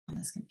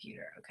this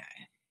computer. Okay.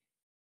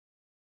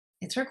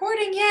 It's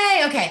recording.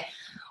 Yay. Okay.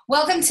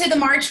 Welcome to the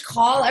March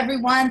call,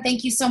 everyone.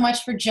 Thank you so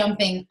much for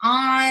jumping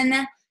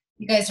on.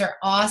 You guys are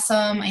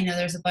awesome. I know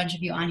there's a bunch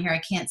of you on here. I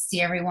can't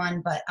see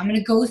everyone, but I'm going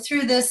to go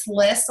through this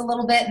list a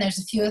little bit, and there's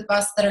a few of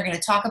us that are going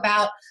to talk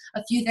about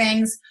a few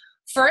things.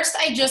 First,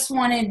 I just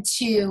wanted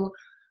to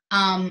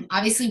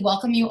obviously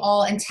welcome you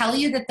all and tell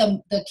you that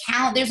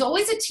there's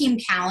always a team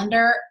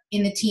calendar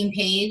in the team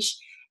page,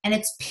 and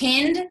it's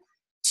pinned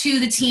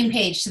to the team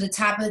page, to the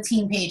top of the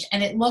team page,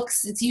 and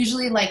it's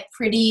usually like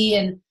pretty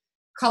and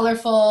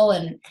colorful,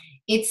 and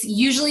it's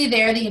usually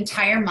there the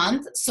entire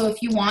month. So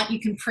if you want, you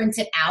can print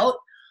it out.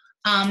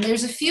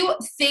 There's a few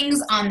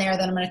things on there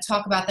that I'm going to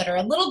talk about that are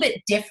a little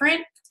bit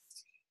different,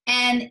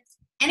 and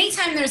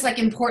anytime there's like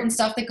important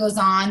stuff that goes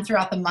on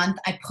throughout the month,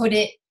 I put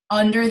it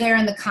under there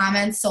in the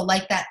comments. So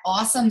like that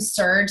awesome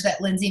surge that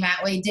Lindsay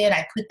Matway did,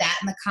 I put that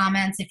in the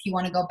comments if you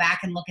want to go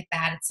back and look at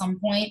that at some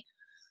point.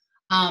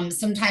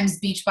 Sometimes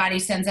Beachbody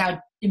sends out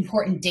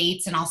important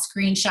dates, and I'll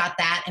screenshot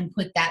that and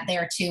put that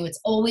there too. It's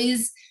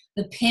always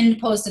the pinned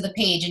post of the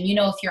page. And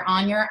if you're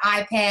on your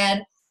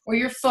iPad or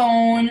your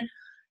phone,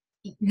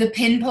 the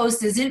pinned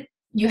post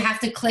you have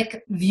to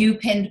click view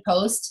pinned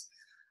post.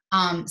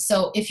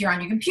 So if you're on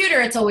your computer,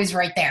 it's always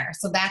right there.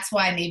 So that's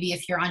why maybe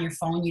if you're on your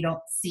phone, you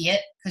don't see it,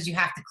 because you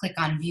have to click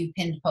on view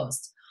pinned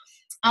post.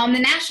 The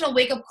National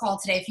Wake Up Call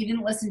today, if you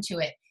didn't listen to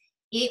it,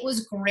 it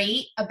was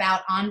great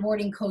about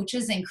onboarding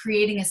coaches and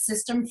creating a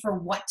system for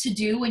what to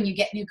do when you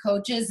get new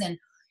coaches, and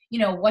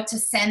what to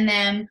send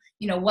them,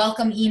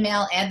 welcome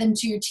email, add them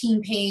to your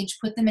team page,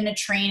 put them in a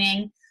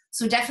training.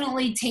 So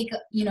definitely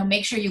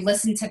make sure you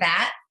listen to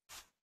that.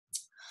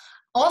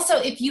 Also,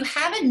 if you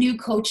have a new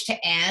coach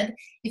to add,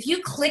 if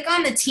you click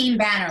on the team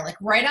banner, like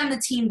right on the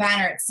team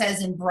banner, it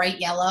says in bright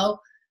yellow,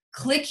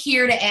 click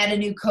here to add a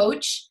new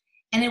coach,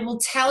 and it will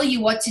tell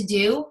you what to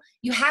do.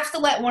 You have to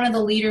let one of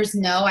the leaders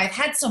know. I've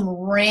had some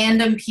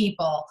random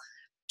people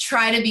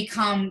try to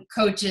become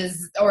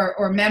coaches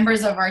or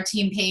members of our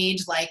team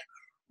page, like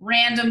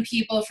random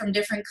people from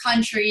different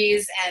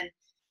countries. And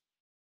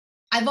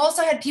I've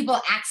also had people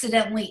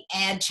accidentally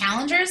add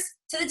challengers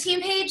to the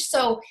team page.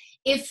 So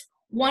if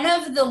one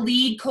of the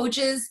lead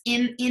coaches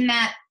in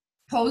that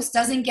post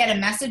doesn't get a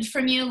message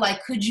from you,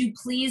 like, could you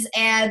please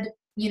add,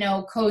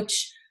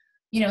 Coach,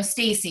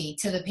 Stacy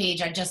to the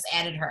page? I just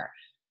added her.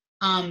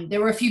 There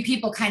were a few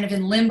people kind of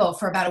in limbo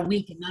for about a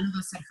week, and none of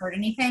us had heard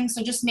anything.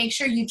 So just make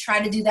sure you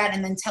try to do that,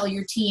 and then tell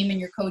your team and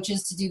your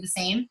coaches to do the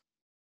same.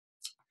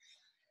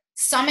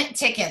 Summit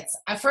tickets.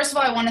 First of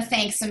all, I want to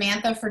thank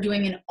Samantha for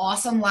doing an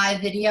awesome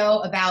live video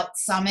about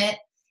Summit.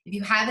 If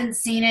you haven't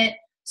seen it,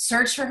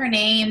 search for her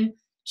name.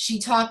 She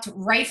talked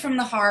right from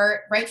the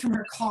heart, right from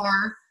her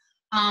car,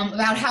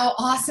 about how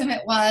awesome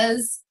it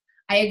was.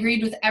 I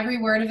agreed with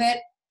every word of it.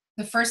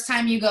 The first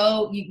time you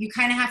go, you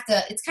kind of have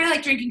to, it's kind of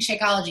like drinking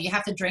Shakeology. You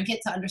have to drink it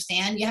to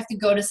understand. You have to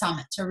go to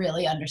Summit to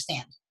really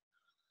understand.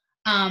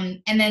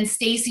 And then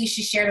Stacy,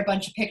 she shared a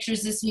bunch of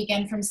pictures this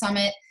weekend from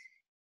Summit.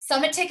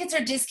 Summit tickets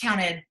are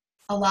discounted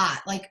a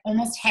lot, like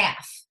almost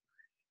half.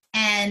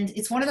 And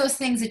it's one of those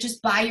things that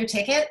just buy your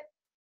ticket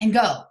and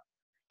go.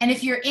 And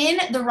if you're in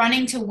the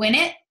running to win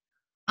it,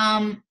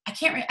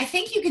 I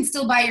think you can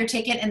still buy your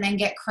ticket and then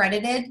get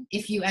credited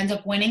if you end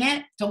up winning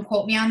it. Don't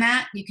quote me on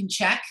that. You can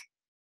check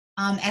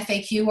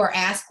FAQ or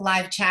ask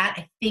live chat.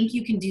 I think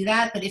you can do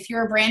that. But if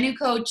you're a brand new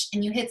coach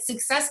and you hit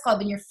Success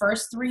Club in your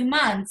first 3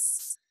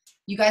 months,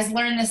 you guys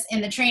learn this in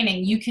the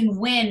training, you can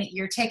win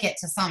your ticket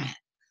to Summit.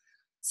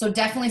 So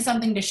definitely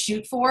something to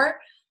shoot for.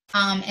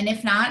 And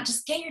if not,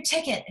 just get your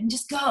ticket and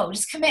just go.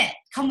 Just commit.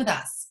 Come with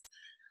us.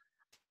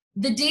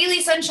 The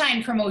Daily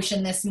Sunshine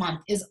promotion this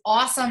month is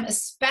awesome,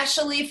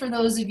 especially for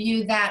those of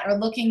you that are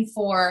looking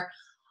for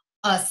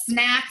a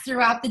snack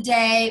throughout the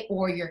day,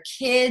 or your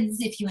kids,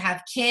 if you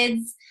have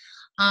kids.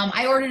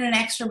 I ordered an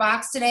extra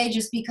box today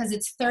just because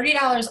it's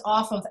 $30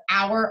 off of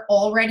our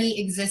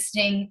already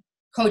existing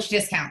coach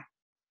discount.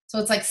 So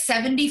it's like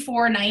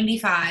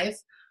 $74.95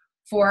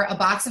 for a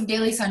box of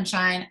Daily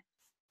Sunshine.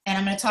 And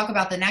I'm going to talk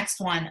about the next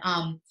one.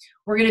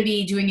 We're going to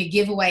be doing a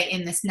giveaway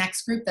in this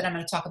next group that I'm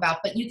going to talk about.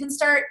 But you can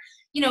start,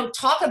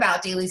 talk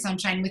about Daily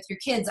Sunshine with your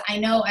kids. I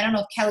don't know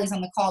if Kelly's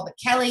on the call, but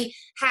Kelly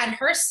had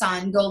her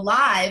son go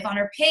live on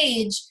her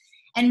page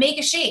and make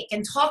a shake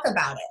and talk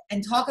about it,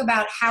 and talk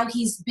about how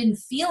he's been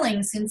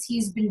feeling since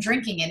he's been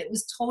drinking it. It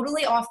was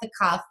totally off the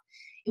cuff.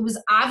 It was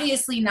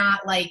obviously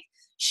not like,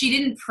 she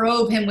didn't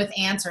probe him with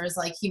answers,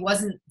 like he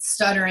wasn't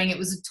stuttering. It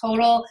was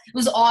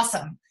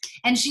awesome.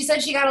 And she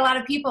said she got a lot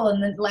of people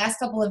in the last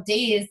couple of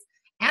days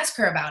ask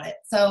her about it.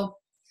 So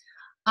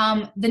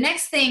the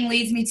next thing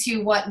leads me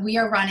to what we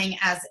are running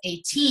as a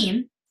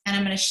team, and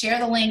I'm going to share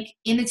the link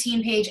in the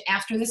team page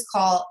after this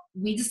call.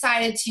 We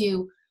decided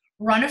to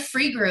run a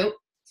free group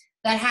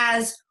that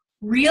has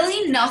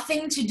really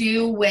nothing to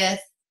do with,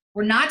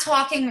 we're not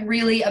talking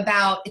really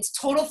about, it's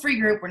total free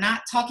group. We're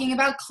not talking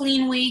about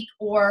Clean Week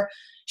or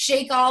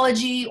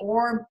Shakeology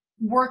or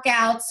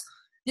workouts.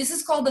 This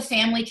is called the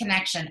Family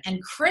Connection,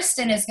 and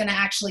Kristen is going to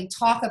actually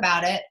talk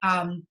about it.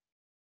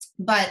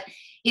 But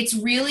it's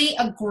really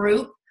a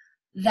group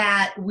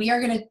that we are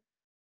going to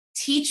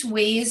teach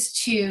ways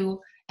to,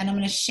 and I'm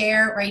going to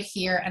share right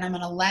here, and I'm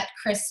going to let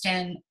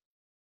Kristen,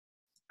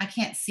 I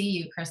can't see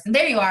you, Kristen.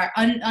 There you are.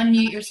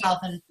 Unmute yourself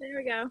and there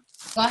we go.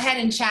 Go ahead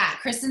and chat.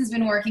 Kristen's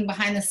been working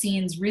behind the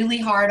scenes really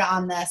hard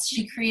on this.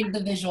 She created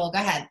the visual. Go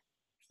ahead.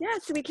 Yeah,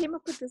 so we came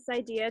up with this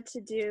idea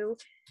to do,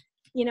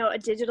 you know, a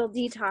digital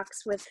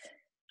detox with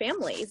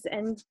families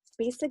and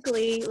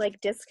basically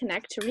like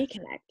disconnect to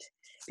reconnect,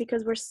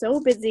 because we're so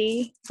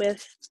busy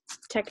with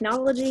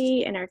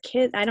technology and our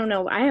kids. I don't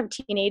know, I have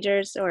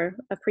teenagers, or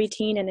a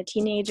preteen and a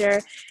teenager,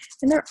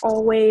 and they're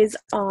always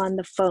on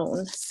the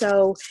phone.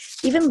 So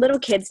even little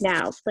kids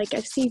now, like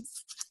I've seen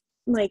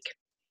like,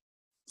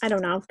 I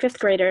don't know, fifth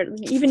grader,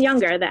 even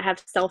younger, that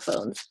have cell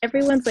phones.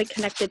 Everyone's like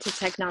connected to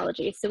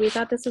technology. So we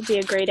thought this would be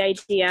a great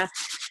idea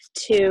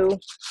to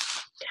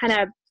kind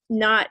of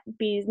not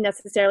be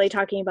necessarily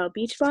talking about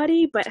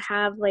Beachbody, but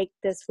have like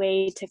this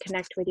way to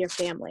connect with your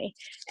family.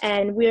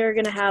 And we're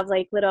going to have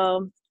like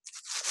little,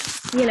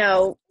 you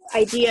know,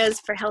 ideas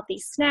for healthy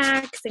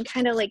snacks and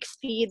kind of like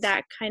feed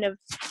that kind of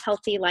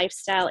healthy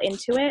lifestyle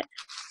into it,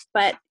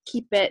 but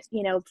keep it,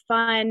 you know,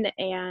 fun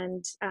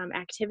and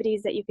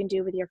activities that you can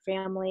do with your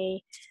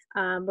family.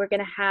 We're going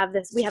to have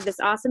this, we have this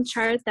awesome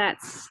chart that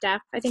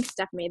I think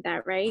Steph made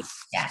that, right?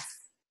 Yes.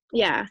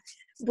 Yeah.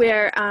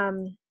 Where,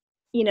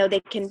 you know,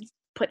 they can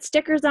put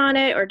stickers on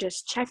it or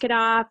just check it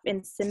off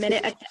and submit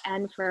it at the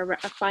end for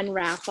a fun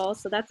raffle.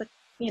 So that's,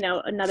 you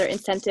know, another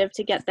incentive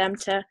to get them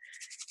to,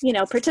 you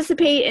know,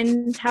 participate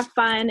and have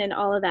fun and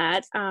all of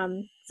that.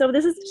 So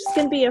this is just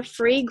going to be a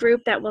free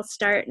group that will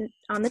start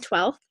on the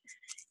 12th.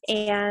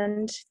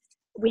 And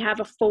we have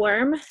a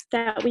form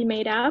that we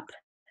made up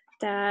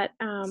that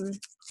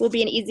will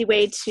be an easy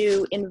way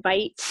to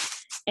invite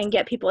and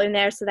get people in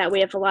there, so that way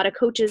if a lot of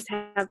coaches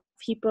have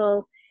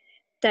people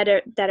that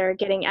are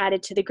getting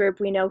added to the group,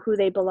 we know who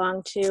they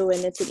belong to,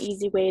 and it's an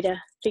easy way to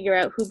figure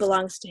out who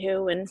belongs to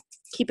who and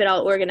keep it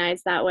all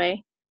organized that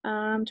way.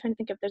 I'm trying to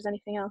think if there's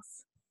anything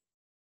else.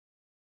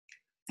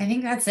 I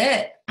think that's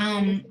it.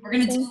 We're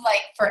going to do,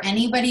 like, for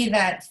anybody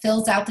that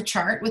fills out the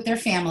chart with their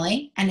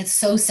family, and it's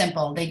so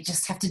simple. They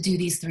just have to do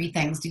these 3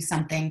 things, do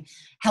something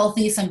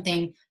healthy,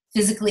 something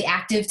physically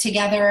active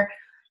together,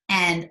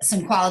 and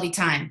some quality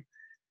time.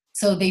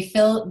 So they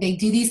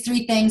do these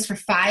 3 things for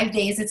 5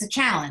 days. It's a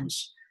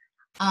challenge.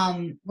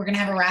 We're going to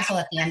have a raffle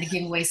at the end to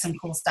give away some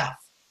cool stuff.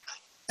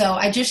 So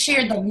I just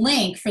shared the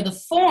link for the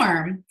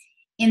form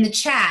in the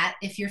chat.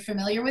 If you're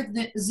familiar with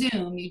the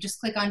Zoom, you just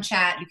click on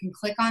chat. You can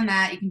click on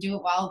that. You can do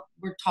it while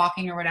we're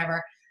talking or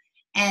whatever,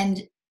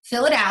 and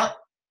fill it out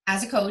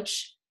as a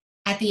coach.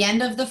 At the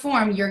end of the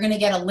form, you're going to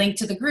get a link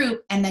to the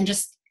group, and then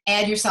just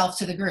add yourself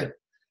to the group.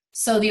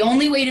 So the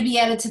only way to be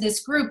added to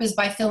this group is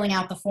by filling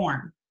out the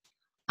form.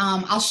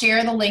 I'll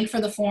share the link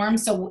for the form.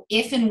 So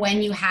if and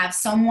when you have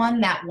someone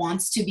that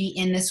wants to be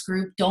in this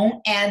group, don't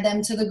add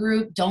them to the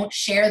group. Don't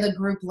share the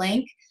group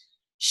link.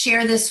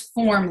 Share this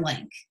form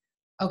link,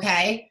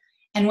 okay?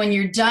 And when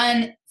you're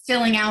done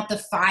filling out the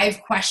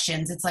 5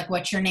 questions, it's like,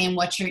 what's your name,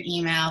 what's your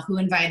email, who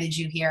invited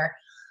you here,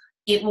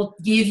 it will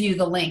give you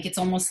the link. It's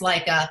almost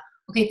like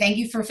okay, thank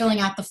you for filling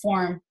out the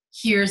form.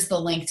 Here's the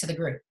link to the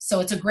group. So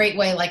it's a great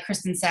way, like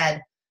Kristen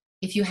said,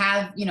 if you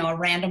have, you know, a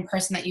random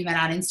person that you met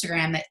on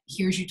Instagram that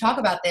hears you talk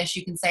about this,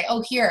 you can say,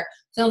 oh, here,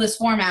 fill this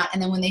form out.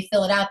 And then when they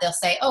fill it out, they'll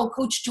say, oh,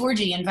 Coach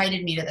Georgie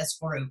invited me to this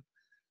group.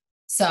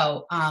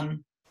 So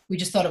we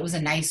just thought it was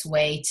a nice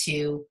way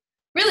to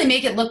really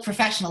make it look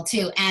professional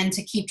too, and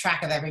to keep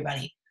track of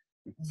everybody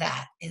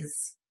that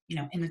is, you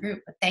know, in the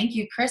group. But thank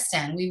you,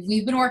 Kristen.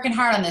 We've been working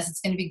hard on this.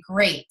 It's going to be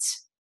great.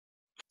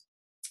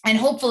 And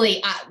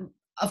hopefully,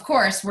 of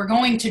course, we're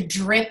going to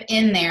drip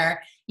in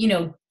there, you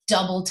know,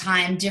 double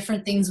time,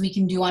 different things we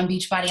can do on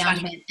Beachbody On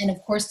Demand, and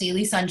of course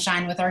Daily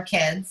Sunshine with our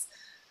kids,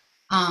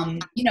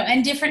 you know,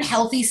 and different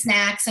healthy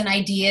snacks and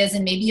ideas,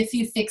 and maybe a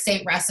few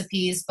fixate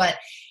recipes. But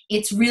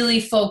it's really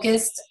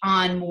focused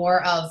on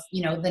more of,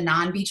 you know, the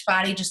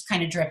non-Beachbody, just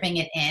kind of dripping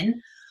it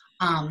in,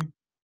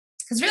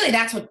 because really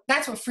that's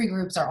what free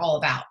groups are all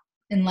about,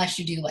 unless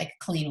you do like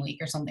a clean week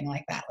or something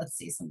like that. Let's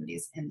see,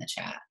 somebody's in the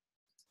chat.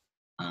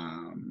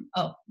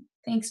 Oh,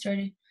 thanks,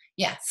 Georgie.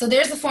 Yeah, so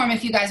there's the form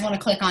if you guys want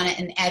to click on it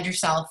and add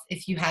yourself.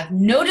 If you have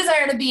no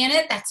desire to be in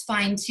it, that's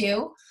fine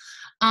too.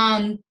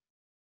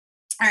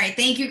 All right,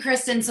 thank you,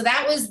 Kristen. So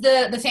that was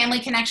the family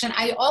connection.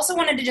 I also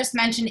wanted to just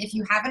mention, if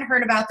you haven't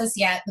heard about this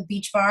yet, the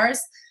beach bars,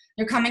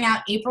 they're coming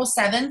out April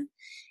 7th.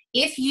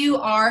 If you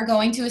are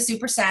going to a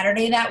Super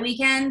Saturday that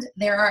weekend,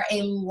 there are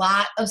a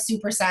lot of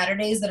Super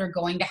Saturdays that are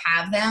going to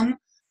have them.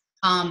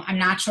 I'm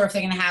not sure if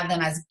they're going to have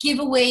them as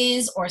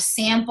giveaways or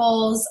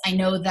samples. I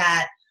know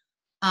that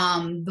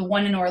the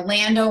one in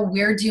Orlando,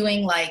 we're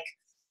doing like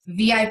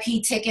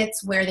VIP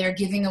tickets where they're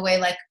giving away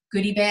like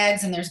goodie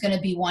bags, and there's going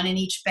to be one in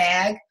each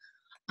bag.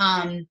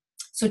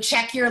 So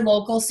check your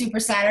local Super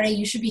Saturday.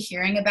 You should be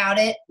hearing about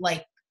it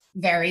like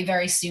very,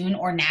 very soon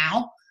or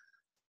now.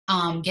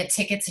 Get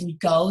tickets and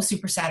go.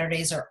 Super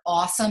Saturdays are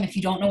awesome. If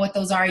you don't know what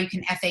those are, you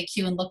can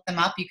FAQ and look them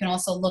up. You can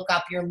also look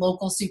up your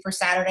local Super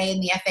Saturday in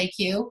the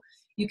FAQ.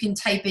 You can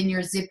type in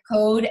your zip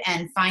code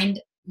and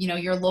find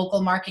your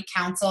local market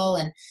council.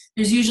 And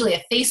there's usually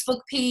a Facebook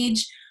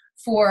page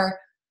for,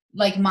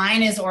 like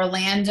mine is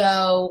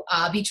Orlando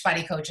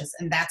Beachbody Coaches,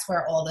 and that's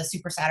where all the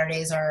Super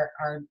Saturdays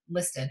are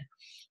listed.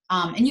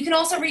 And you can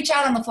also reach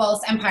out on the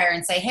Flawless Empire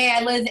and say, hey,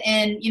 I live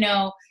in,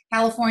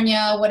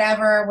 California,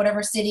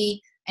 whatever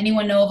city.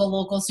 Anyone know of a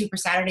local Super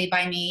Saturday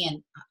by me?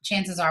 And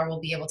chances are we'll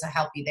be able to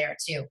help you there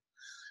too.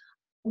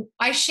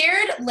 I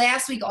shared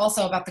last week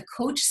also about the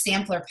Coach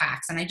sampler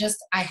packs, and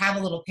I have a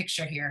little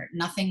picture here,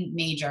 nothing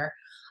major.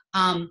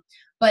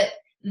 But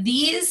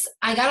these,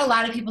 I got a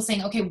lot of people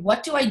saying, okay,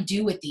 what do I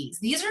do with these?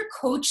 These are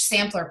Coach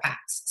sampler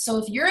packs. So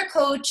if you're a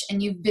coach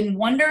and you've been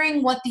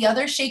wondering what the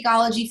other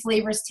Shakeology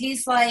flavors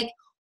taste like,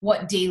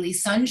 what Daily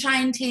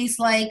Sunshine tastes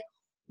like,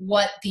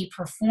 what the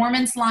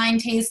performance line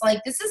tastes like,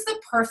 this is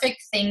the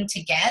perfect thing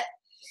to get.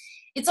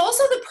 It's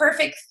also the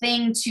perfect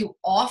thing to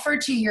offer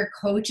to your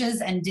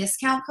coaches and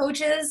discount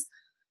coaches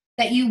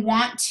that you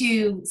want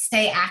to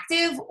stay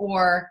active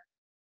or,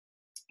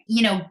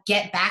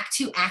 get back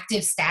to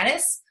active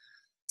status.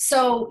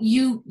 So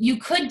you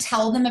could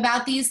tell them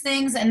about these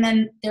things, and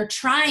then they're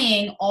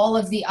trying all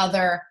of the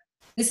other,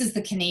 this is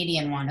the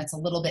Canadian one. It's a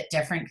little bit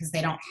different because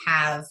they don't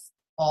have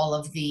all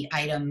of the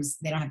items.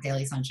 They don't have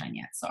Daily Sunshine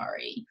yet.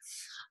 Sorry.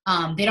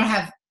 They don't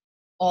have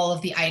all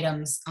of the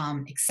items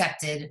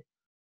accepted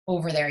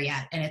over there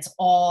yet. And it's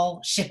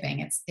all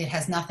shipping. It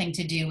has nothing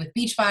to do with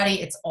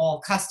Beachbody. It's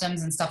all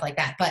customs and stuff like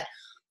that. But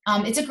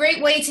it's a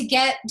great way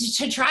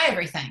to try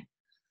everything.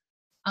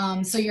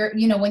 So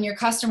when your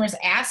customers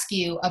ask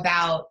you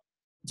about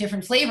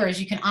different flavors,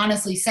 you can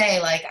honestly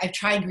say, like, I've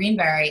tried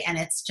Greenberry and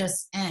it's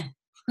just,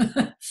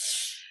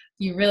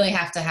 you really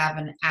have to have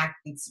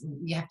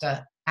you have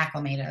to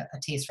acclimate a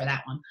taste for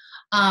that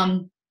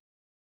one.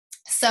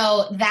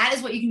 So that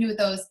is what you can do with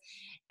those.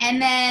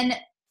 And then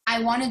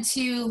I wanted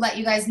to let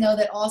you guys know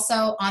that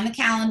also on the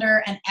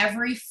calendar, and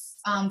every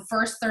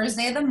first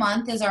Thursday of the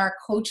month is our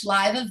Coach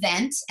Live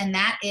event. And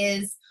that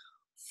is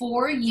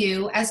for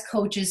you as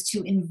coaches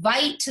to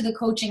invite to the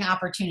coaching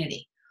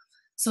opportunity.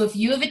 So if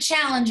you have a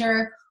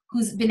challenger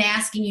who's been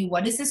asking you,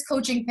 what is this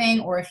coaching thing?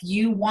 Or if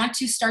you want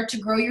to start to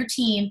grow your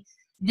team,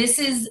 this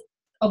is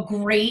a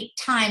great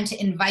time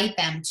to invite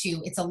them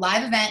to. It's a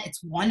live event.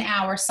 It's 1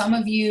 hour. Some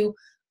of you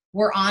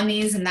were on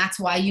these, and that's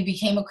why you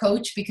became a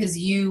coach, because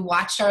you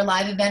watched our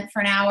live event for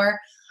an hour.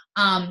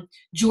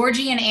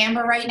 Georgie and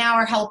Amber right now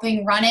are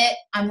helping run it.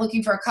 I'm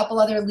looking for a couple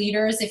other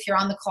leaders if you're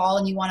on the call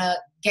and you want to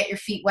get your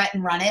feet wet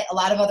and run it. A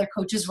lot of other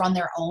coaches run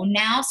their own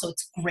now, so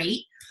it's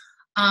great.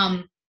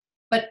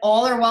 But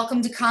all are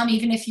welcome to come,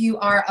 even if you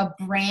are a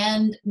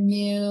brand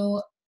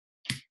new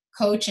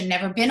coach and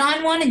never been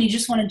on one and you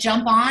just want to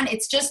jump on.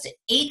 It's just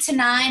 8 to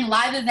 9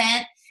 live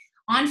event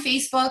on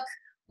Facebook.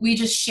 We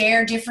just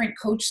share different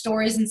coach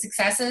stories and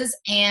successes,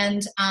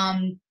 and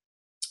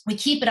we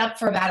keep it up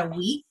for about a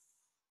week.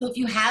 So if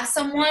you have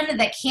someone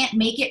that can't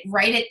make it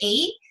right at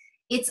 8,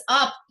 it's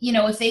up,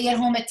 if they get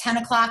home at 10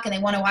 o'clock and they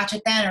want to watch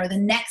it then, or the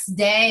next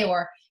day,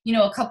 or,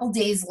 a couple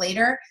days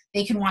later,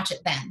 they can watch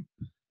it then.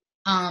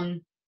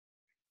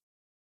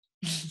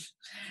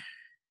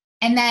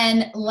 And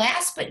then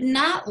last but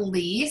not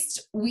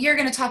least, we are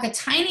going to talk a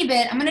tiny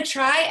bit. I'm going to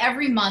try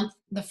every month.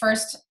 The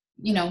first,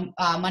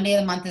 Monday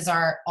of the month is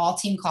our all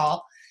team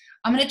call.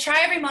 I'm going to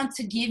try every month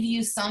to give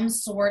you some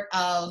sort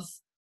of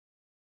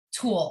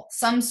tool,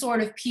 some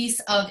sort of piece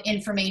of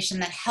information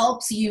that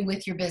helps you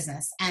with your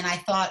business. And I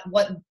thought,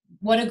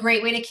 what a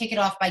great way to kick it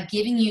off by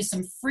giving you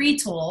some free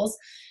tools,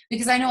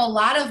 because I know a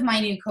lot of my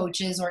new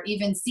coaches or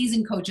even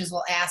seasoned coaches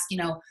will ask,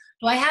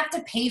 do I have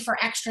to pay for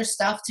extra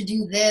stuff to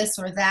do this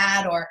or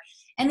that?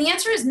 And the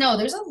answer is no.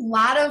 There's a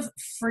lot of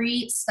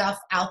free stuff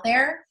out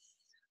there.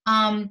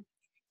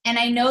 And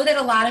I know that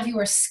a lot of you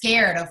are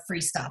scared of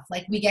free stuff.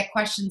 Like, we get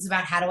questions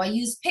about, how do I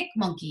use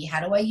PicMonkey?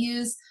 How do I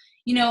use,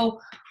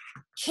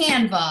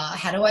 Canva?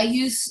 How do I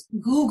use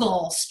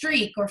Google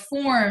Streak or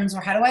Forms?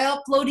 Or how do I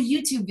upload a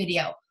YouTube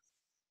video?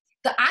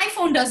 The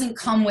iPhone doesn't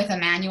come with a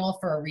manual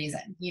for a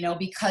reason,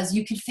 because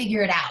you can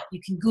figure it out.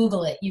 You can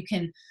Google it.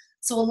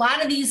 So a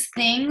lot of these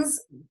things,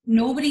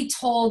 nobody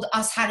told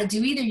us how to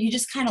do either. You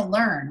just kind of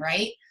learn,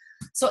 right?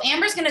 So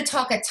Amber's going to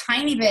talk a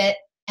tiny bit,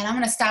 and I'm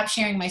going to stop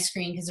sharing my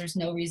screen because there's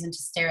no reason to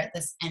stare at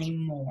this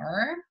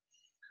anymore.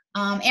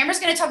 Amber's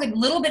going to talk a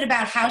little bit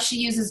about how she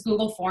uses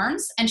Google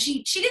Forms, and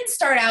she didn't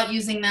start out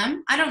using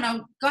them. I don't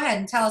know. Go ahead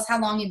and tell us how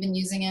long you've been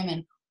using them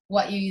and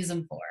what you use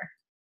them for.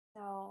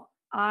 So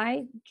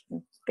I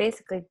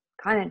basically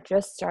kind of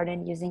just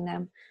started using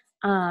them.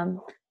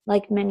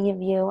 Like many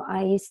of you,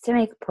 I used to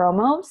make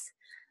promos,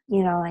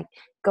 like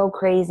go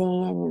crazy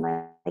and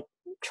like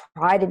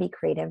try to be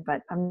creative,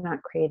 but I'm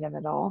not creative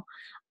at all.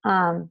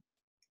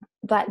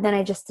 But then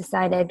I just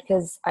decided,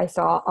 because I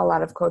saw a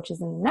lot of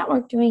coaches in the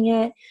network doing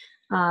it,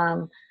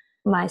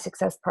 my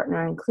success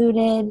partner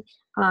included.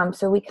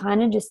 So we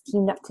kind of just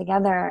teamed up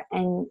together,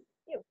 and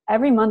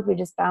every month we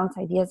just bounce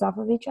ideas off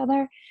of each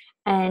other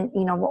and,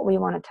 what we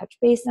want to touch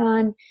base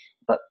on.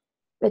 But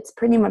it's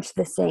pretty much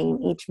the same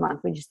each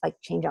month. We just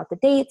change out the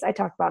dates. I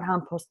talk about how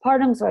I'm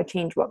postpartum, so I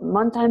change what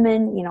month I'm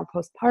in,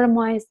 postpartum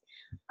wise.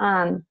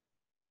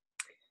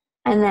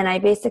 And then I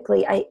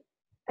basically, I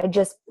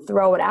just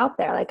throw it out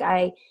there. Like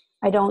I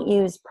don't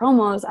use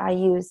promos. I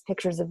use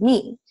pictures of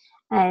me.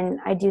 And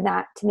I do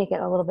that to make it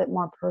a little bit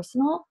more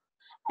personal.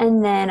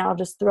 And then I'll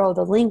just throw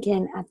the link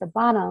in at the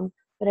bottom.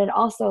 But it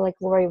also, like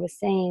Lori was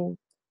saying,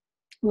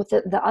 with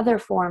the other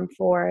form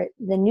for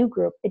the new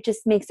group, it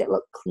just makes it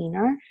look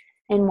cleaner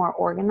and more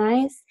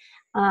organized.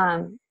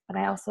 But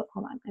I also,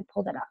 hold on, I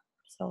pulled it up.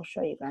 So I'll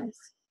show you guys.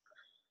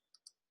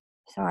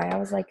 Sorry, I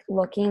was like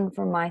looking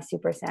for my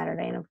Super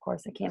Saturday, and of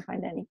course I can't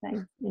find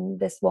anything. And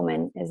this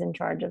woman is in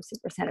charge of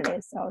Super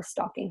Saturdays, so I was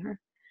stalking her.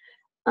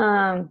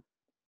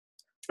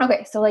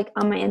 Okay, so like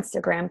on my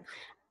Instagram,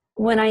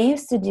 when I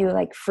used to do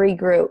like free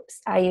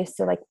groups, I used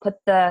to like put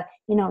the,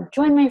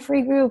 join my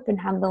free group and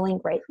have the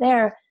link right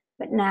there.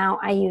 But now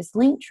I use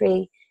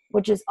Linktree,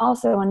 which is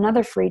also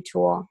another free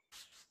tool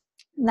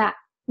that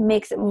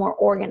makes it more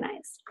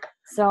organized.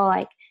 So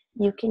like,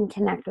 you can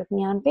connect with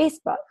me on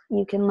Facebook.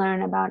 You can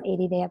learn about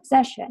 80-Day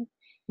Obsession.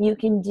 You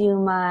can do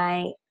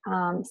my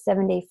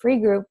 7-day free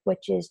group,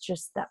 which is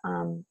just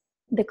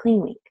the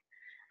clean week.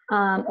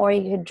 Or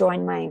you could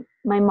join my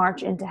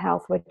March into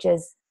Health, which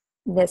is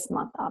this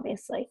month,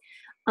 obviously.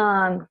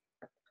 So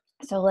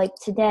like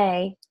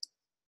today,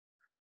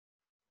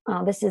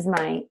 this is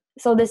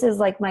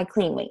like my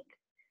clean week.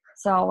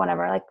 So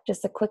whatever, like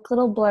just a quick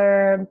little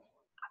blurb.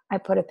 I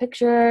put a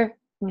picture of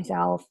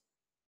myself.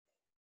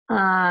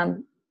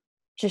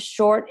 Just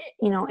short,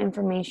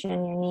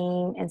 information, your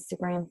name,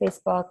 Instagram,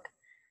 Facebook,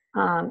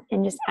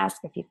 and just ask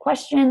a few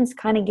questions,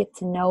 kind of get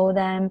to know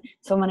them.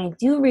 So when I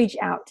do reach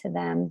out to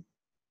them,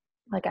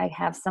 like I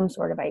have some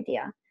sort of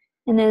idea.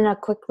 And then a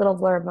quick little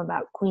blurb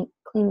about Clean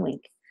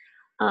Week.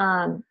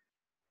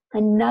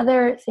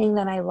 Another thing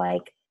that I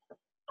like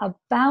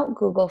about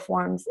Google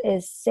Forms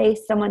is, say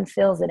someone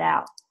fills it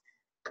out.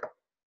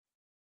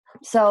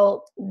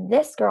 So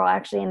this girl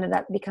actually ended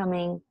up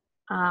becoming,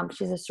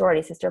 she's a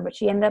sorority sister, but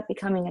she ended up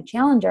becoming a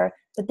challenger.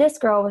 But this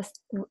girl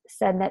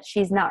said that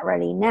she's not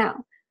ready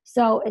now.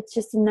 So it's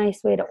just a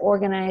nice way to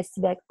organize,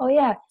 to be like, oh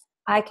yeah,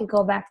 I could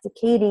go back to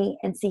Katie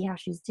and see how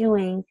she's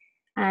doing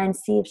and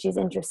see if she's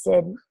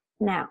interested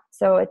now.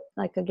 So it's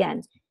like,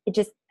 again, it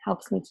just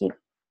helps me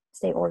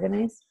stay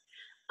organized.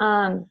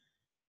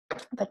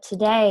 But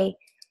today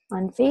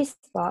on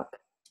Facebook,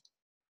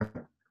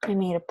 I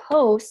made a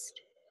post,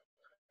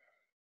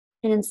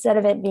 and instead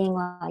of it being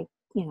like,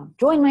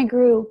 join my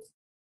group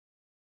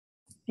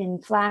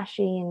and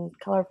flashy and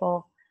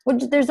colorful,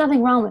 which there's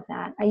nothing wrong with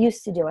that. I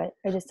used to do it.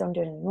 I just don't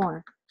do it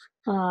anymore.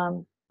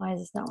 Why is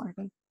this not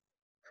working?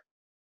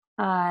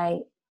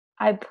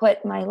 I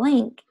put my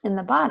link in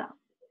the bottom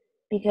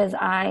because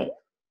I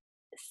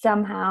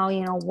somehow,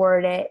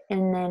 word it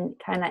and then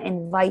kind of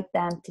invite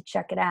them to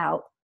check it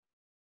out.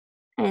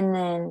 And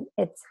then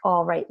it's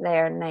all right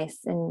there, nice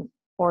and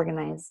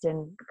organized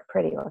and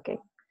pretty looking.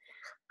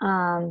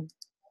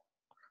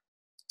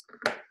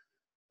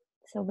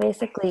 So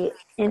basically,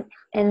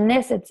 in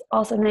this, it's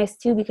also nice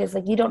too, because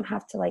like you don't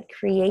have to like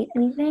create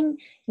anything.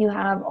 You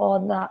have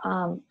all the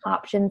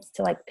options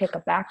to like pick a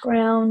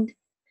background.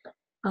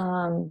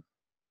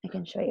 I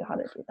can show you how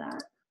to do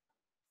that.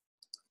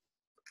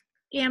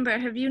 Amber,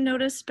 have you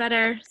noticed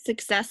better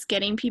success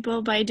getting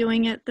people by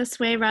doing it this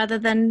way rather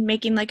than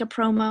making like a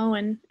promo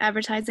and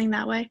advertising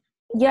that way?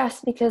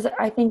 Yes, because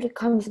I think it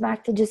comes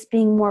back to just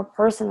being more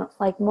personal,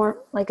 like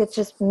more like it's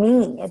just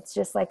me. It's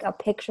just like a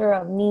picture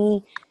of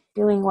me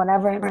doing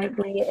whatever it might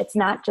be. It's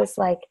not just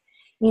like,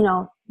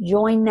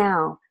 join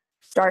now,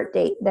 start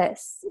date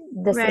this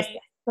right. Is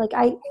like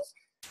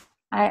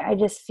I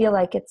just feel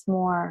like it's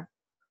more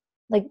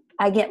like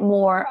I get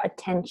more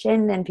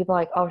attention than people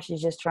like, oh,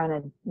 she's just trying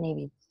to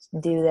maybe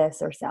do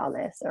this or sell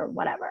this or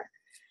whatever.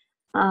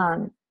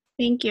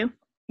 Thank you.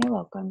 You're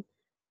welcome.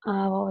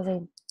 What was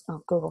I?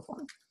 Oh, Google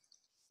Forms.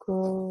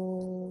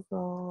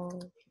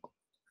 Google.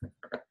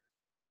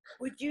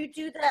 Would you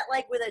do that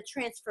like with a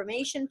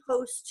transformation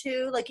post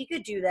too? Like you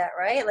could do that,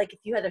 right? Like if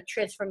you had a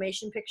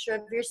transformation picture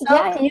of yourself.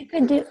 Yeah, you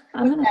could do.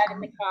 Put that in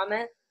the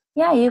comment.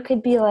 Yeah, you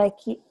could be like,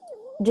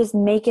 just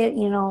make it,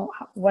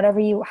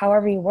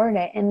 however you word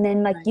it, and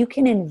then like you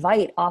can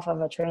invite off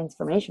of a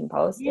transformation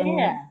post,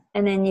 yeah,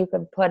 and then you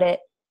could put it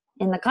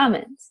in the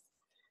comments.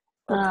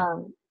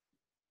 Okay.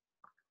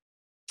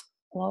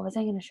 What was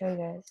I going to show you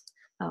guys?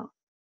 Oh,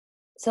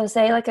 so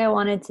say like I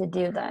wanted to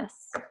do this.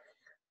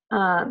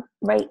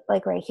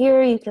 Right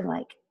here, you can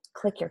like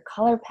click your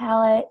color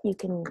palette. You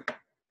can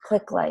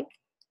click like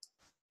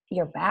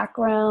your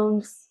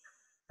backgrounds.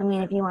 I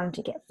mean, if you wanted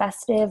to get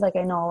festive, like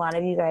I know a lot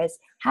of you guys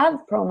have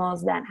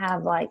promos that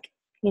have like,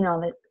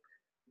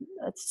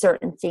 a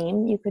certain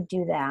theme, you could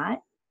do that.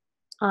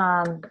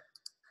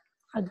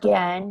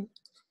 Again,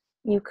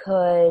 you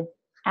could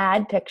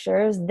add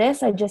pictures.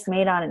 This I just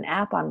made on an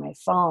app on my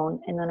phone,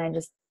 and then I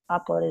just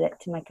uploaded it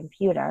to my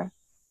computer.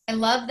 I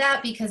love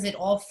that because it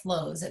all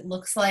flows. It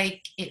looks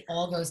like it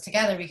all goes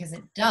together because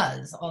it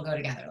does all go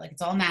together. Like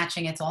it's all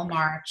matching. It's all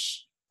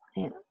March.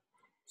 Yeah.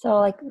 So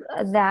like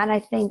that, I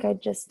think I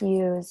just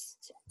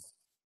used.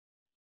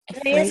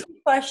 Can I ask you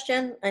a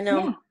question? I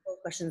know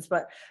questions,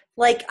 but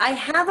like I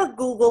have a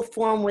Google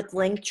form with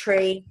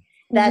Linktree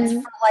that's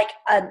for like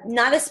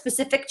not a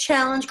specific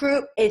challenge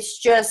group. It's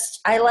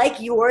just, I like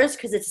yours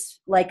because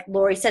it's like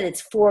Lori said,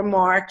 it's for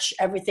March,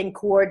 everything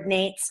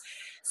coordinates.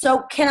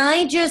 So can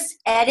I just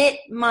edit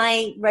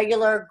my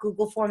regular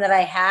Google form that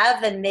I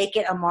have and make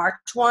it a March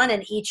one,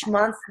 and each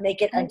month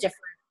make it a different?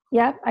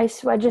 Yep, I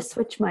just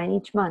switch mine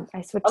each month.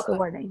 I switch the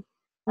wording.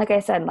 Like I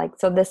said, like,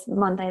 so this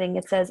month I think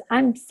it says,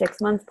 I'm 6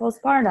 months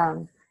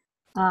postpartum.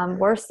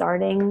 We're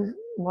starting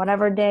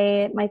whatever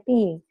day it might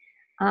be.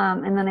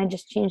 And then I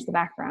just change the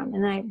background,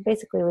 and then I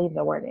basically leave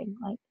the wording.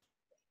 Like,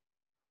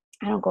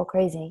 I don't go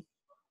crazy.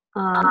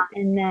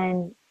 And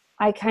then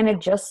I kind of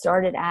just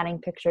started adding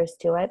pictures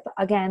to it. But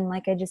again,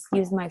 like I just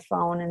used my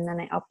phone and then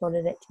I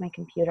uploaded it to my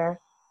computer.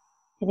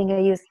 I think I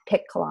used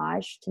Pic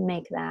Collage to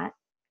make that.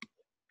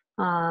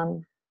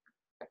 But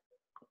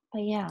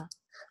yeah.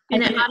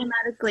 And it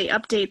automatically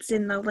updates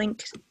in the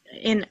link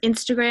in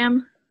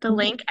Instagram, the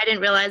link. I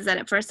didn't realize that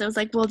at first. I was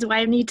like, well, do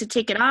I need to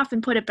take it off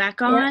and put it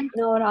back on? Yeah,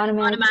 no, it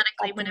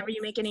automatically whenever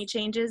you make any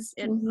changes,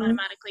 it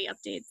automatically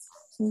updates.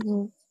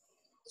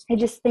 I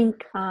just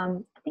think, I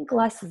think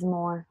less is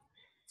more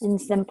and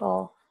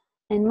simple.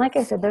 And like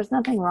I said, there's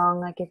nothing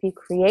wrong. Like if you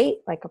create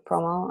like a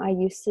promo, I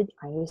used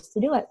to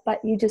do it, but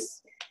you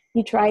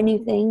try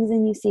new things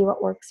and you see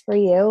what works for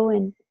you.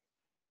 And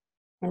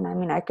I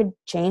mean, I could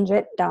change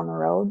it down the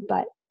road,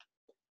 but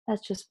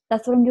that's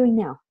what I'm doing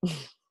now.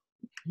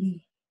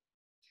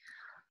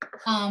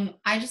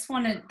 I just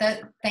wanted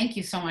thank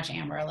you so much,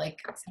 Amber. Like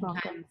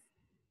sometimes,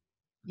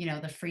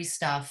 the free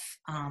stuff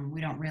we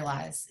don't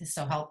realize is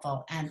so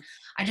helpful. And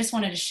I just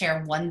wanted to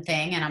share one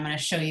thing, and I'm going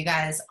to show you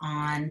guys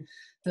on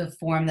the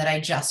form that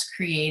I just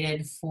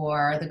created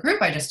for the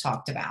group I just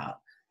talked about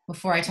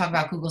before I talk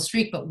about Google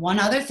Streak. But one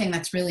other thing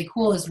that's really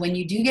cool is when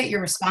you do get your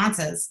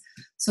responses,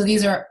 so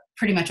these are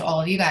pretty much all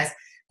of you guys,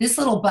 this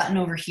little button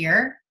over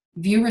here,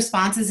 view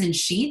responses in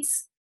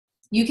sheets,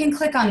 you can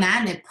click on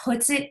that and it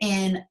puts it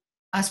in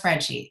a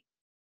spreadsheet.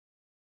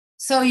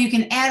 So you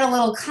can add a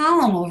little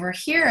column over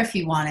here if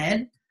you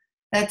wanted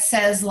that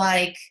says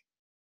like,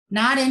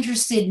 not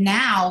interested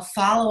now,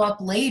 follow up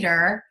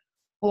later,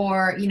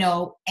 or,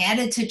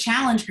 added to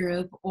challenge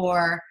group,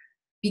 or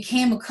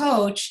became a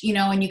coach,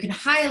 and you can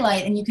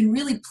highlight and you can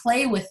really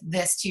play with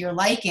this to your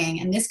liking,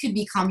 and this could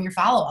become your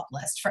follow-up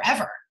list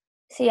forever.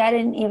 See, I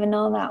didn't even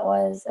know that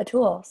was a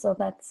tool, so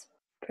that's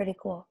pretty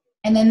cool.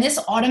 And then this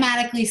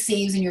automatically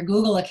saves in your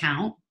Google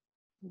account.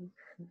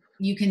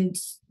 You can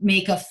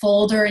make a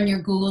folder in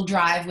your Google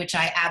Drive, which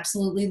I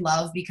absolutely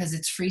love because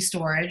it's free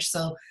storage.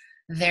 So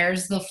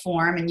there's the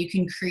form, and you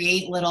can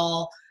create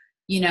little,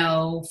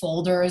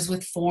 folders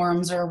with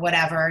forms or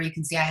whatever. You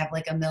can see I have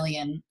like a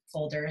million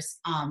folders.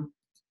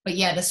 But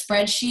yeah, the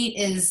spreadsheet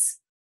is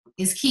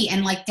key.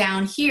 And like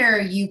down here,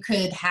 you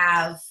could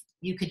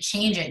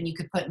change it and you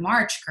could put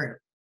March group.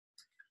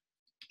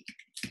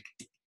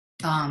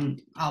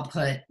 I'll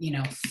put,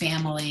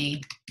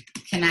 family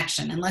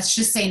connection. And let's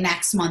just say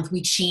next month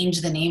we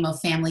change the name of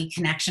family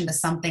connection to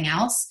something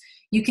else.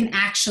 You can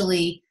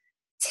actually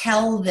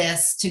tell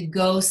this to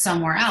go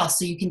somewhere else.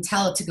 So you can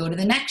tell it to go to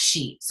the next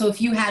sheet. So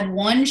if you had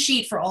one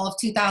sheet for all of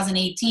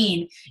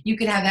 2018, you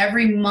could have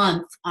every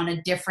month on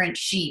a different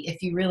sheet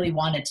if you really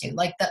wanted to.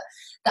 Like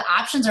the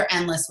options are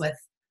endless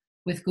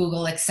with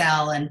Google,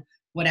 Excel, and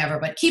whatever,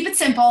 but keep it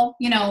simple,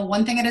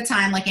 one thing at a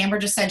time. Like Amber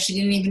just said, she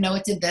didn't even know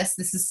it did this.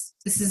 This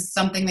is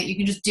something that you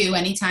can just do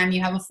anytime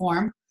you have a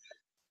form.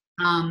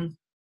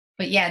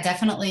 But yeah,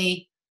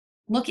 definitely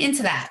look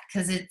into that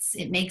because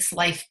it makes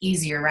life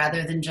easier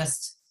rather than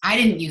just, I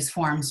didn't use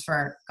forms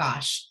for,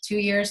 2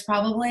 years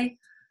probably.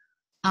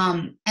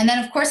 And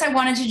then of course I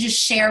wanted to just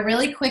share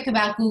really quick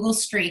about Google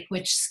Streak,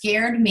 which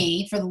scared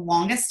me for the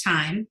longest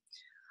time.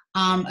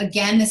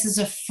 Again, this is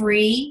a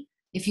free,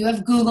 if you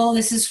have Google,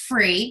 this is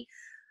free.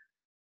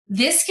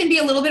 This can be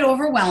a little bit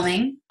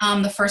overwhelming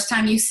the first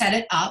time you set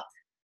it up.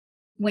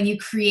 When you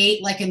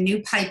create like a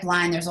new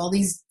pipeline, there's all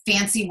these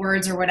fancy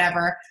words or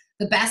whatever.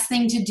 The best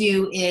thing to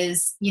do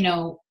is,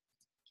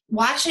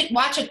 watch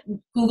a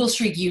Google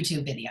Streak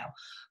YouTube video.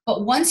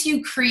 But once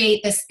you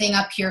create this thing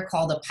up here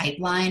called a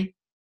pipeline,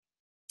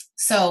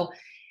 so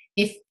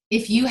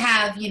if you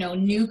have,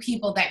 new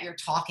people that you're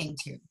talking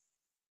to,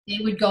 they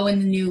would go in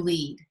the new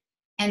lead.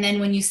 And then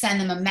when you send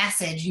them a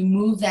message, you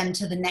move them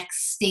to the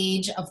next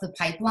stage of the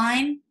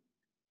pipeline.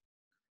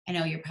 I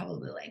know you're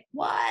probably like,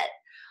 what?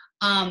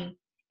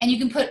 And you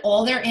can put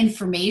all their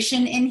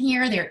information in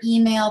here, their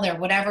email, their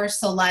whatever.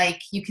 So like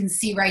you can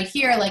see right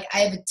here, like I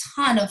have a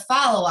ton of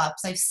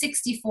follow-ups. I have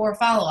 64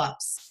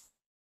 follow-ups,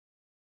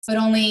 but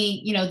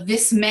only,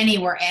 this many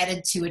were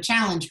added to a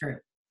challenge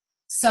group.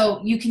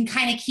 So you can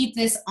kind of keep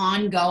this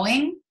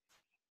ongoing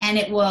and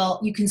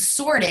you can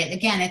sort it.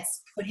 Again,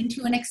 it's put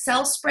into an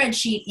Excel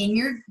spreadsheet in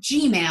your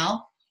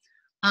Gmail.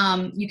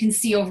 You can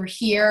see over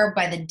here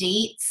by the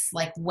dates,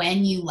 like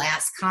when you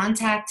last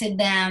contacted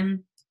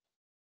them.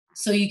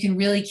 So you can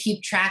really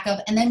keep track of.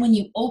 And then when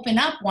you open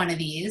up one of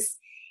these,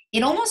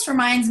 it almost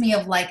reminds me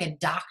of like a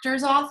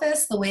doctor's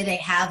office, the way they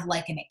have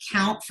like an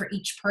account for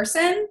each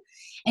person.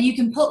 And you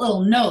can put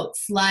little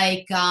notes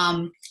like,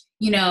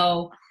 you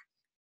know,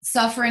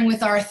 suffering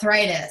with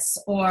arthritis,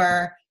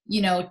 or,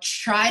 you know,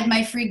 tried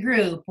my free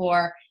group,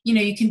 or, you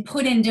know, you can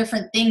put in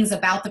different things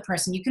about the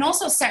person. You can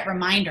also set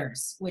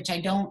reminders, which I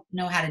don't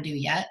know how to do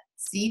yet.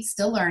 See,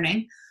 still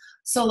learning.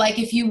 So like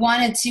if you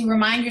wanted to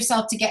remind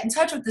yourself to get in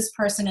touch with this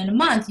person in a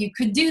month, you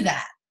could do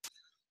that.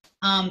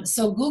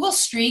 So Google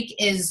Streak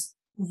is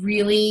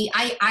really,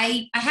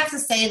 I have to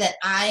say that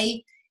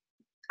I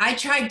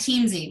tried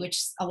Teamsy,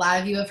 which a lot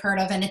of you have heard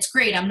of, and it's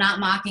great. I'm not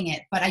mocking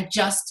it, but I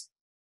just,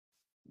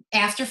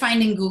 after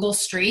finding Google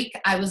Streak,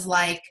 I was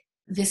like,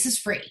 this is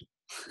free.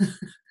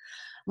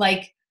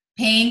 Like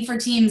paying for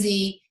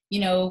Teamsy,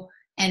 you know,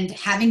 and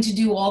having to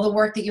do all the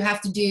work that you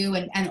have to do,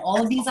 and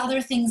all of these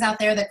other things out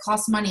there that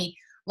cost money.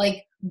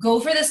 Like, go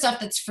for the stuff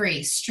that's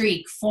free.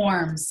 Streak,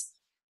 Forms,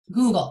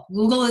 Google.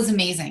 Google is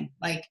amazing.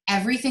 Like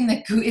everything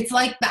that, it's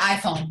like the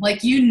iPhone.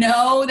 Like, you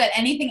know that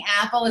anything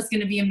Apple is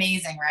going to be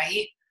amazing,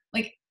 right?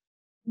 Like,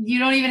 you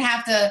don't even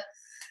have to,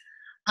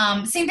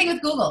 same thing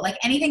with Google. Like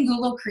anything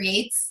Google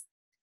creates,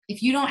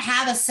 if you don't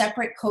have a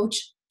separate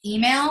coach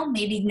email,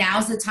 maybe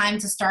now's the time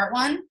to start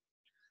one,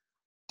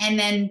 and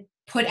then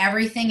put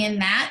everything in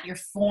that, your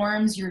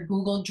forms, your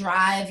Google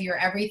Drive, your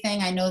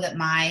everything. I know that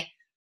my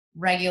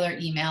regular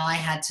email I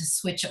had to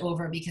switch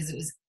over because it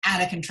was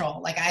out of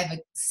control. Like I have a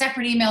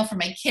separate email for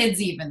my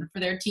kids, even for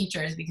their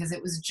teachers, because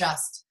it was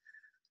just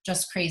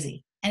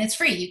crazy. And it's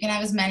free. You can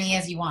have as many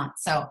as you want.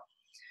 So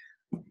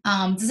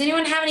does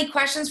anyone have any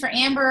questions for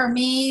Amber or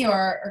me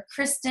or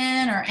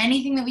Kristen or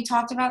anything that we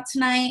talked about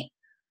tonight?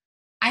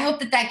 I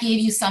hope that gave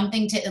you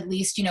something to at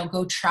least, you know,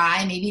 go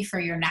try maybe for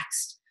your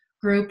next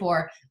group,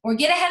 or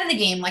get ahead of the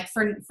game, like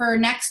for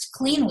next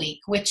clean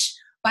week, which,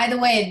 by the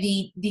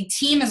way, the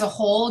team as a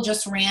whole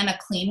just ran a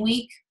clean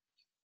week.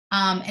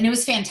 And it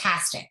was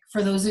fantastic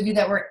for those of you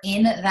that were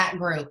in that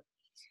group.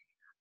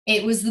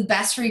 It was the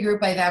best free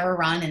group I've ever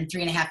run in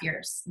 3.5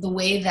 years. The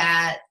way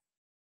that,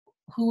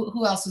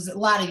 who else was it? A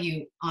lot of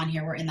you on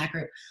here were in that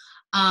group.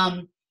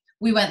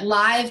 We went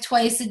live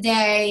twice a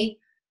day.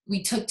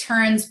 We took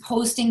turns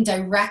posting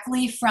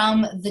directly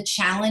from the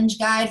challenge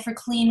guide for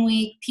Clean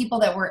Week. People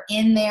that were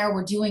in there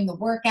were doing the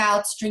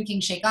workouts,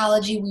 drinking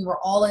Shakeology. We were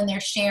all in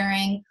there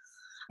sharing.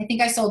 I think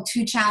I sold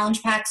 2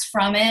 challenge packs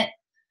from it.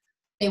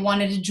 They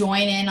wanted to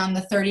join in on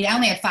the 30. I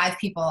only had 5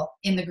 people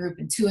in the group,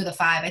 and 2 of the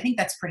 5. I think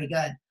that's pretty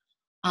good.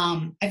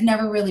 I've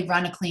never really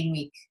run a Clean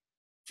Week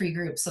free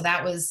group. So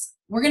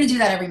we're going to do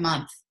that every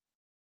month.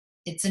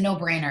 It's a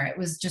no-brainer. It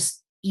was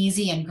just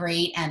easy and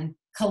great and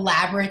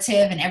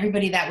collaborative, and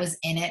everybody that was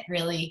in it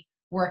really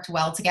worked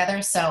well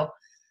together. So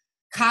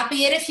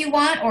copy it if you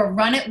want, or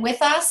run it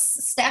with us.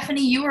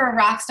 Stephanie, you were a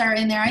rock star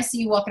in there. I see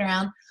you walking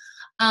around.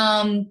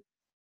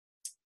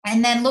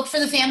 And then look for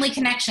the family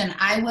connection.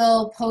 I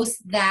will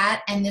post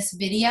that and this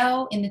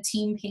video in the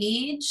team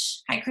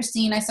page. Hi,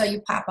 Christine. I saw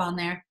you pop on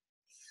there.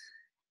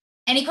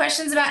 Any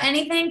questions about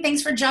anything?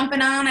 Thanks for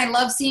jumping on. I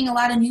love seeing a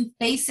lot of new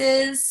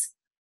faces.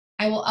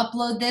 I will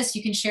upload this.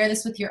 You can share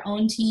this with your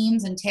own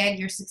teams and tag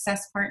your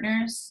success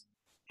partners.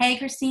 Hey,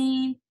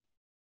 Christine.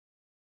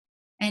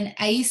 And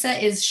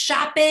Aisa is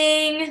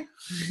shopping.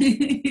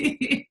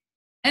 And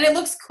it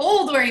looks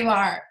cold where you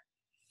are.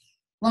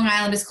 Long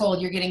Island is cold.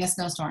 You're getting a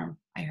snowstorm,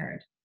 I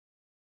heard.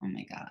 Oh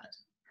my God.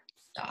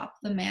 Stop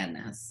the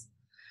madness.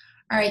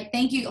 All right.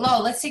 Thank you. Oh,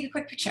 let's take a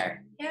quick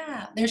picture.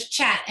 Yeah. There's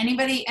chat.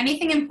 Anybody,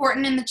 anything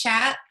important in the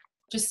chat?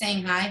 Just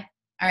saying hi.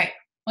 All right.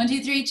 1,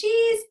 2, 3,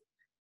 cheese.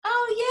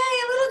 Oh,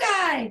 yay, a little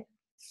guy.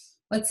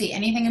 Let's see.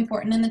 Anything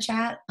important in the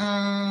chat?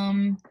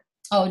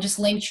 Oh, just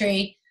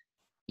Linktree.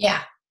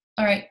 Yeah.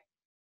 All right.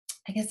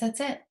 I guess that's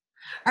it.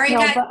 All right,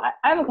 guys. But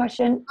I have a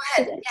question.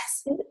 Go ahead.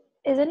 Yes.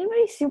 Is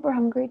anybody super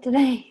hungry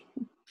today?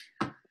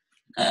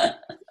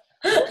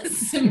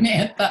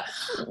 Samantha.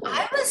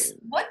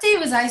 What day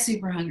was I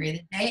super hungry?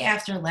 The day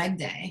after leg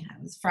day.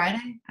 It was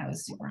Friday. I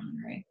was super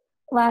hungry.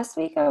 Last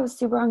week I was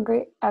super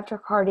hungry after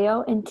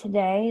cardio, and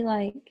today,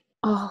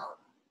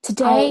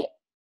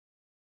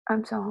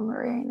 I'm so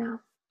hungry right now.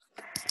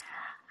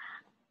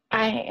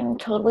 I am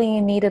totally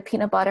in need of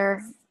peanut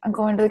butter. I'm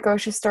going to the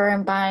grocery store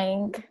and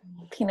buying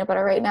peanut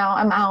butter right now.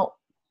 I'm out.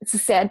 It's a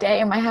sad day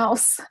in my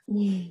house.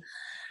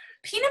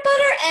 Peanut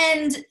butter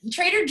and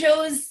Trader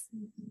Joe's,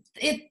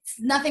 it's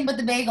nothing but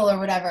the bagel or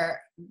whatever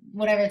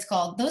it's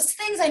called. Those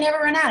things I never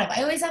run out of.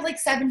 I always have like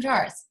 7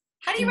 jars.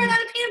 How do you run out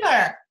of peanut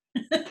butter?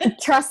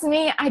 Trust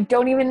me, I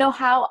don't even know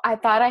how. I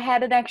thought I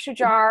had an extra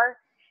jar,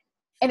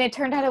 and it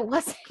turned out it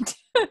wasn't.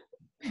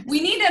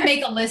 We need to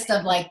make a list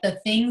of like the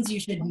things you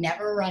should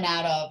never run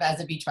out of as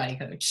a Beachbody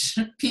coach.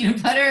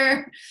 Peanut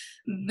butter,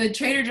 the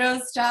Trader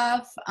Joe's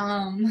stuff,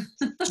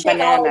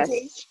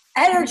 Bananas.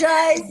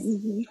 Energize.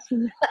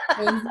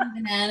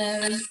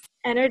 Bananas.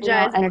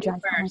 Energize.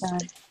 Energize.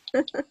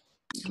 I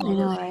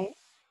know, right?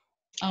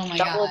 Oh my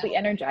Double God. be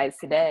energized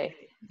today.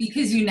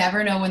 Because you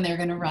never know when they're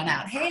going to run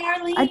out. Hey,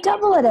 Arlene. I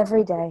double it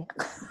every day.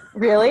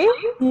 Really?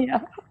 Yeah.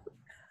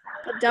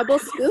 A double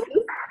scoop?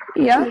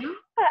 Yeah.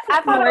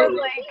 I thought it was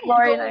like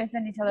Lori and I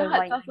send each other yeah,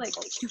 like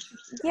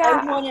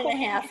yeah. I'm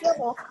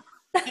 1.5.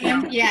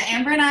 Yeah,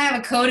 Amber and I have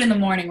a code in the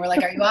morning. We're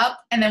like, are you up?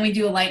 And then we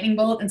do a lightning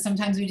bolt. And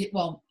sometimes we do,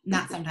 well,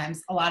 not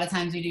sometimes, a lot of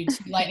times we do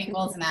 2 lightning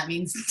bolts, and that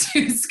means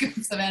 2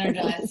 scoops of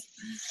Energize.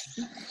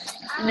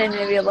 And then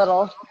maybe a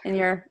little in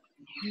your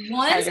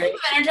 1 scoop of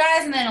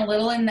Energize and then a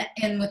little in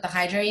with the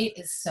Hydrate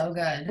is so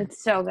good.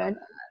 It's so good.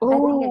 I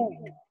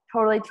think it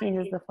totally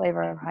changes the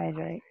flavor of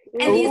Hydrate.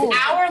 And these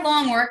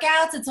hour-long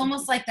workouts, it's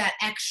almost like that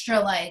extra,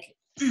 like.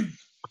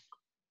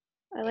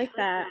 I like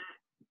that.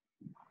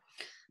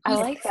 I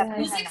like that.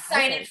 Who's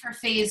excited for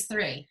phase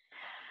 3?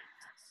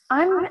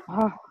 I'm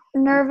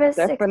nervous,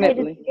 Definitely.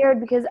 excited,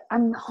 scared because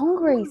I'm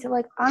hungry. So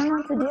like I don't know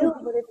what to do,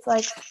 but it's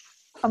like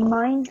a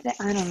mind thing.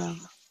 I don't know.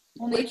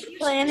 Well, Which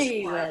plan are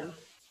you in?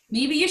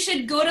 Maybe you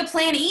should go to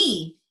Plan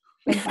E.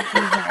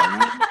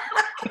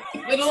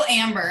 Little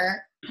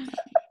Amber.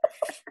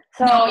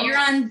 So No, you're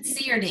on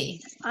C or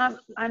D. I'm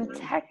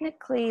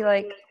technically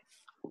like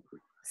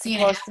C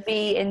and a half. supposed to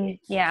be in.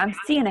 Yeah, I'm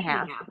C and a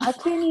half. I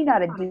can't eat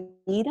out of D.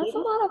 That's a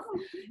lot of.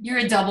 You're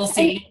a double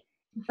C.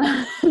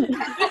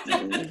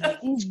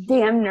 These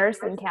damn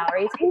nursing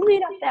calories. Who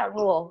made up that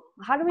rule?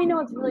 How do we know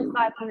it's really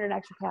 500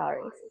 extra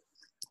calories?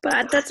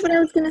 But that's what I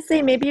was gonna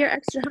say. Maybe you're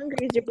extra hungry.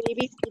 Is your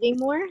baby feeding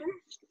more?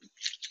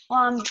 Well,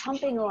 I'm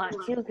pumping a lot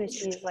too because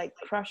she's like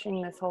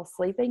crushing this whole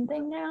sleeping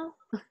thing now.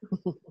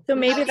 So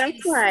maybe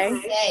that's why.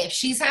 Say, if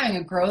she's having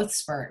a growth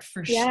spurt,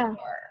 for sure.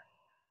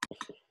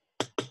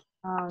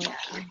 I'm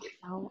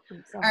All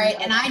right,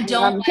 and I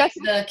don't like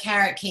the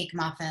carrot cake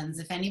muffins.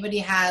 If anybody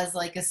has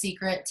like a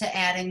secret to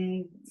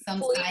adding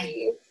some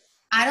kind,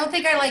 I don't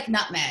think I like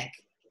nutmeg.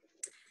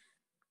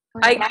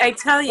 I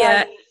tell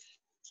you,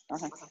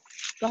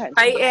 Go ahead.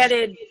 I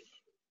added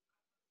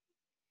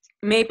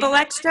maple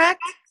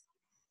extract,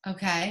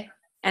 Okay.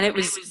 and it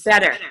was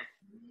better.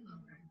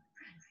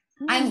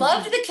 I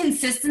loved the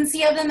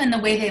consistency of them and the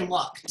way they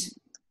looked.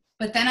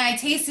 But then I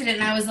tasted it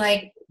and I was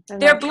like,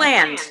 They're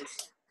bland.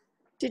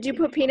 Did you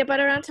put peanut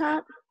butter on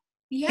top?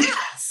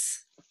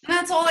 yes. And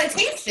that's all I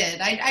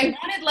tasted. I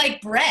wanted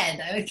like bread.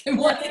 I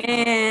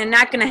wanted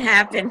Not gonna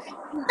happen.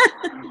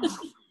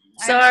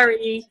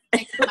 Sorry.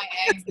 my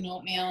eggs and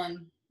oatmeal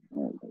and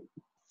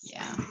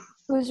yeah.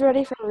 Who's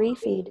ready for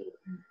refeed?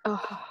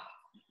 Oh,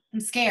 I'm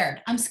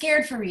scared. I'm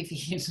scared for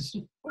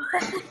refeed.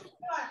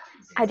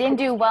 I didn't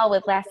do well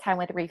with last time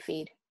with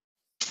refeed.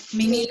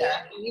 Me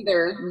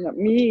neither. No,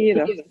 me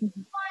either.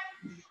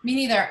 Me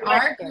neither.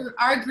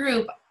 Our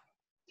group,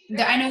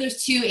 I know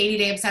there's 2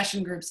 80-day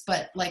obsession groups,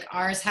 but like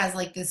ours has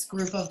like this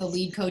group of the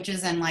lead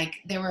coaches, and like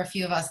there were a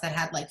few of us that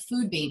had like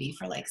food baby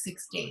for like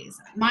 6 days.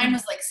 Mine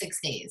was like 6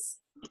 days.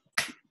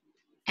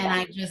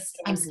 And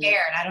I'm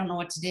scared. I don't know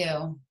what to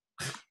do.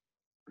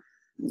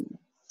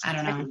 I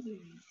don't know.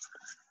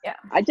 Yeah.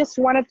 I just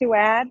wanted to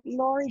add,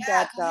 Lori,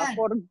 Yeah, go that ahead.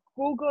 for the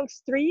Google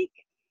Streak,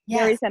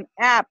 there Yes. is an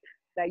app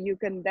that you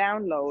can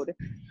download.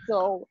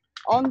 So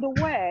on the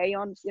way,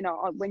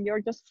 when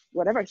you're just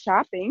whatever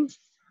shopping,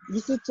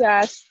 you could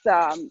just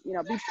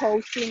be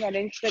posting on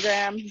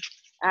Instagram,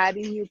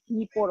 adding new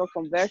people or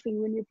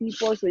conversing with new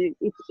people. So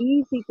it's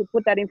easy to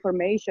put that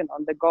information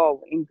on the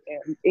go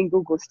in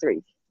Google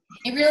Streak.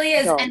 It really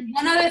is. So- And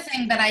one other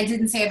thing that I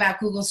didn't say about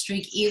Google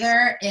Streak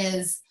either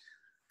is,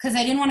 because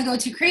I didn't want to go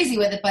too crazy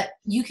with it, but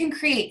you can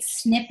create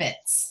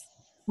snippets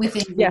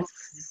within Google, Yes.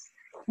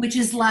 which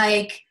is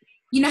like,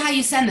 you know how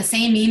you send the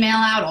same email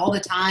out all the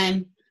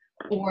time,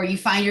 or you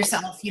find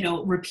yourself,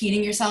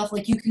 repeating yourself?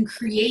 Like you can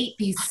create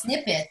these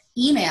snippet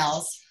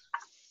emails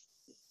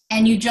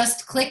and you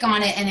just click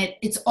on it and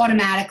it's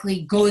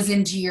automatically goes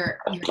into your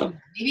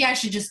maybe I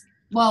should just,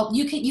 well,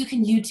 you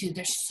can YouTube.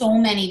 There's so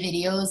many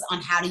videos on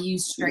how to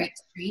use Streak.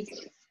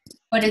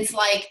 But it's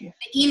like the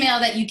email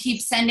that you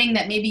keep sending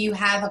that maybe you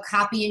have a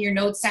copy in your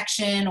notes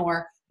section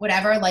or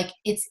whatever, like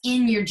it's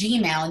in your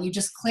Gmail and you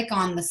just click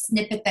on the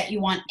snippet that you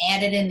want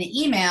added in the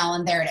email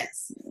and there it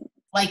is.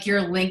 Like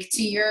your link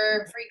to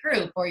your free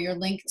group or your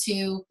link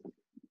to,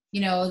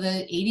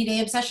 the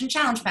 80-day obsession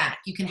challenge pack.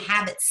 You can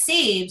have it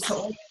saved, so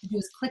all you have to do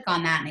is click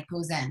on that and it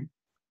goes in.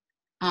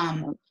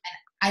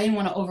 I didn't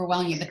want to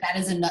overwhelm you, but that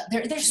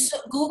is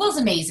Google's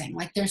amazing.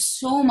 Like there's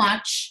so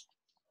much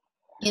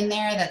in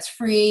there that's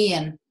free,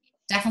 and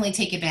definitely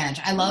take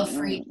advantage. I love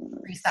free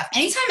stuff.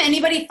 Anytime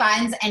anybody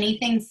finds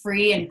anything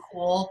free and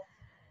cool,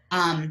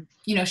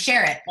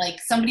 share it. Like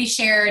somebody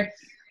shared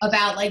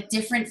about like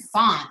different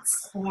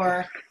fonts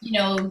or,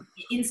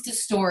 Insta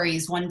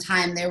stories one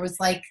time. There was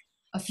like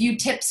a few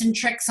tips and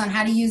tricks on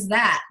how to use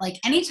that. Like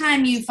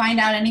anytime you find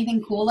out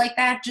anything cool like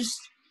that, just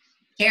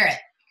share it.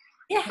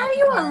 Yeah, how do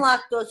you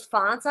unlock those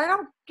fonts? I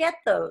don't get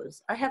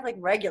those. I have like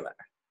regular.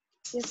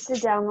 Just to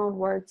download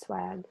Word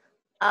Swag.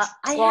 I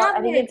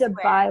think it's a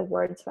buy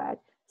Word Swag.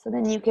 So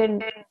then you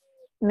can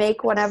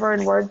make whatever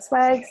in Word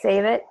Swag,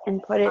 save it,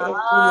 and put it into your...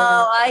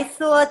 I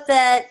thought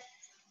that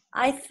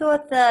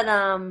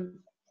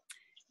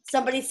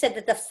somebody said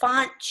that the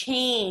font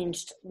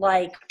changed,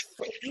 like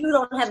if you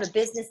don't have a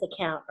business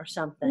account or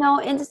something. No,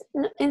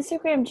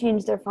 Instagram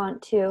changed their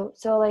font too.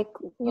 So like...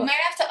 You might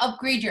have to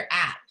upgrade your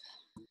app.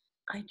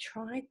 I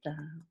tried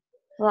that.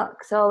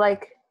 Look, so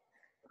like...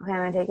 Okay, I'm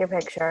going to take your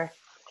picture.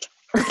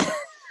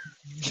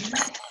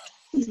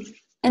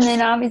 And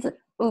then obviously,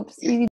 oops, you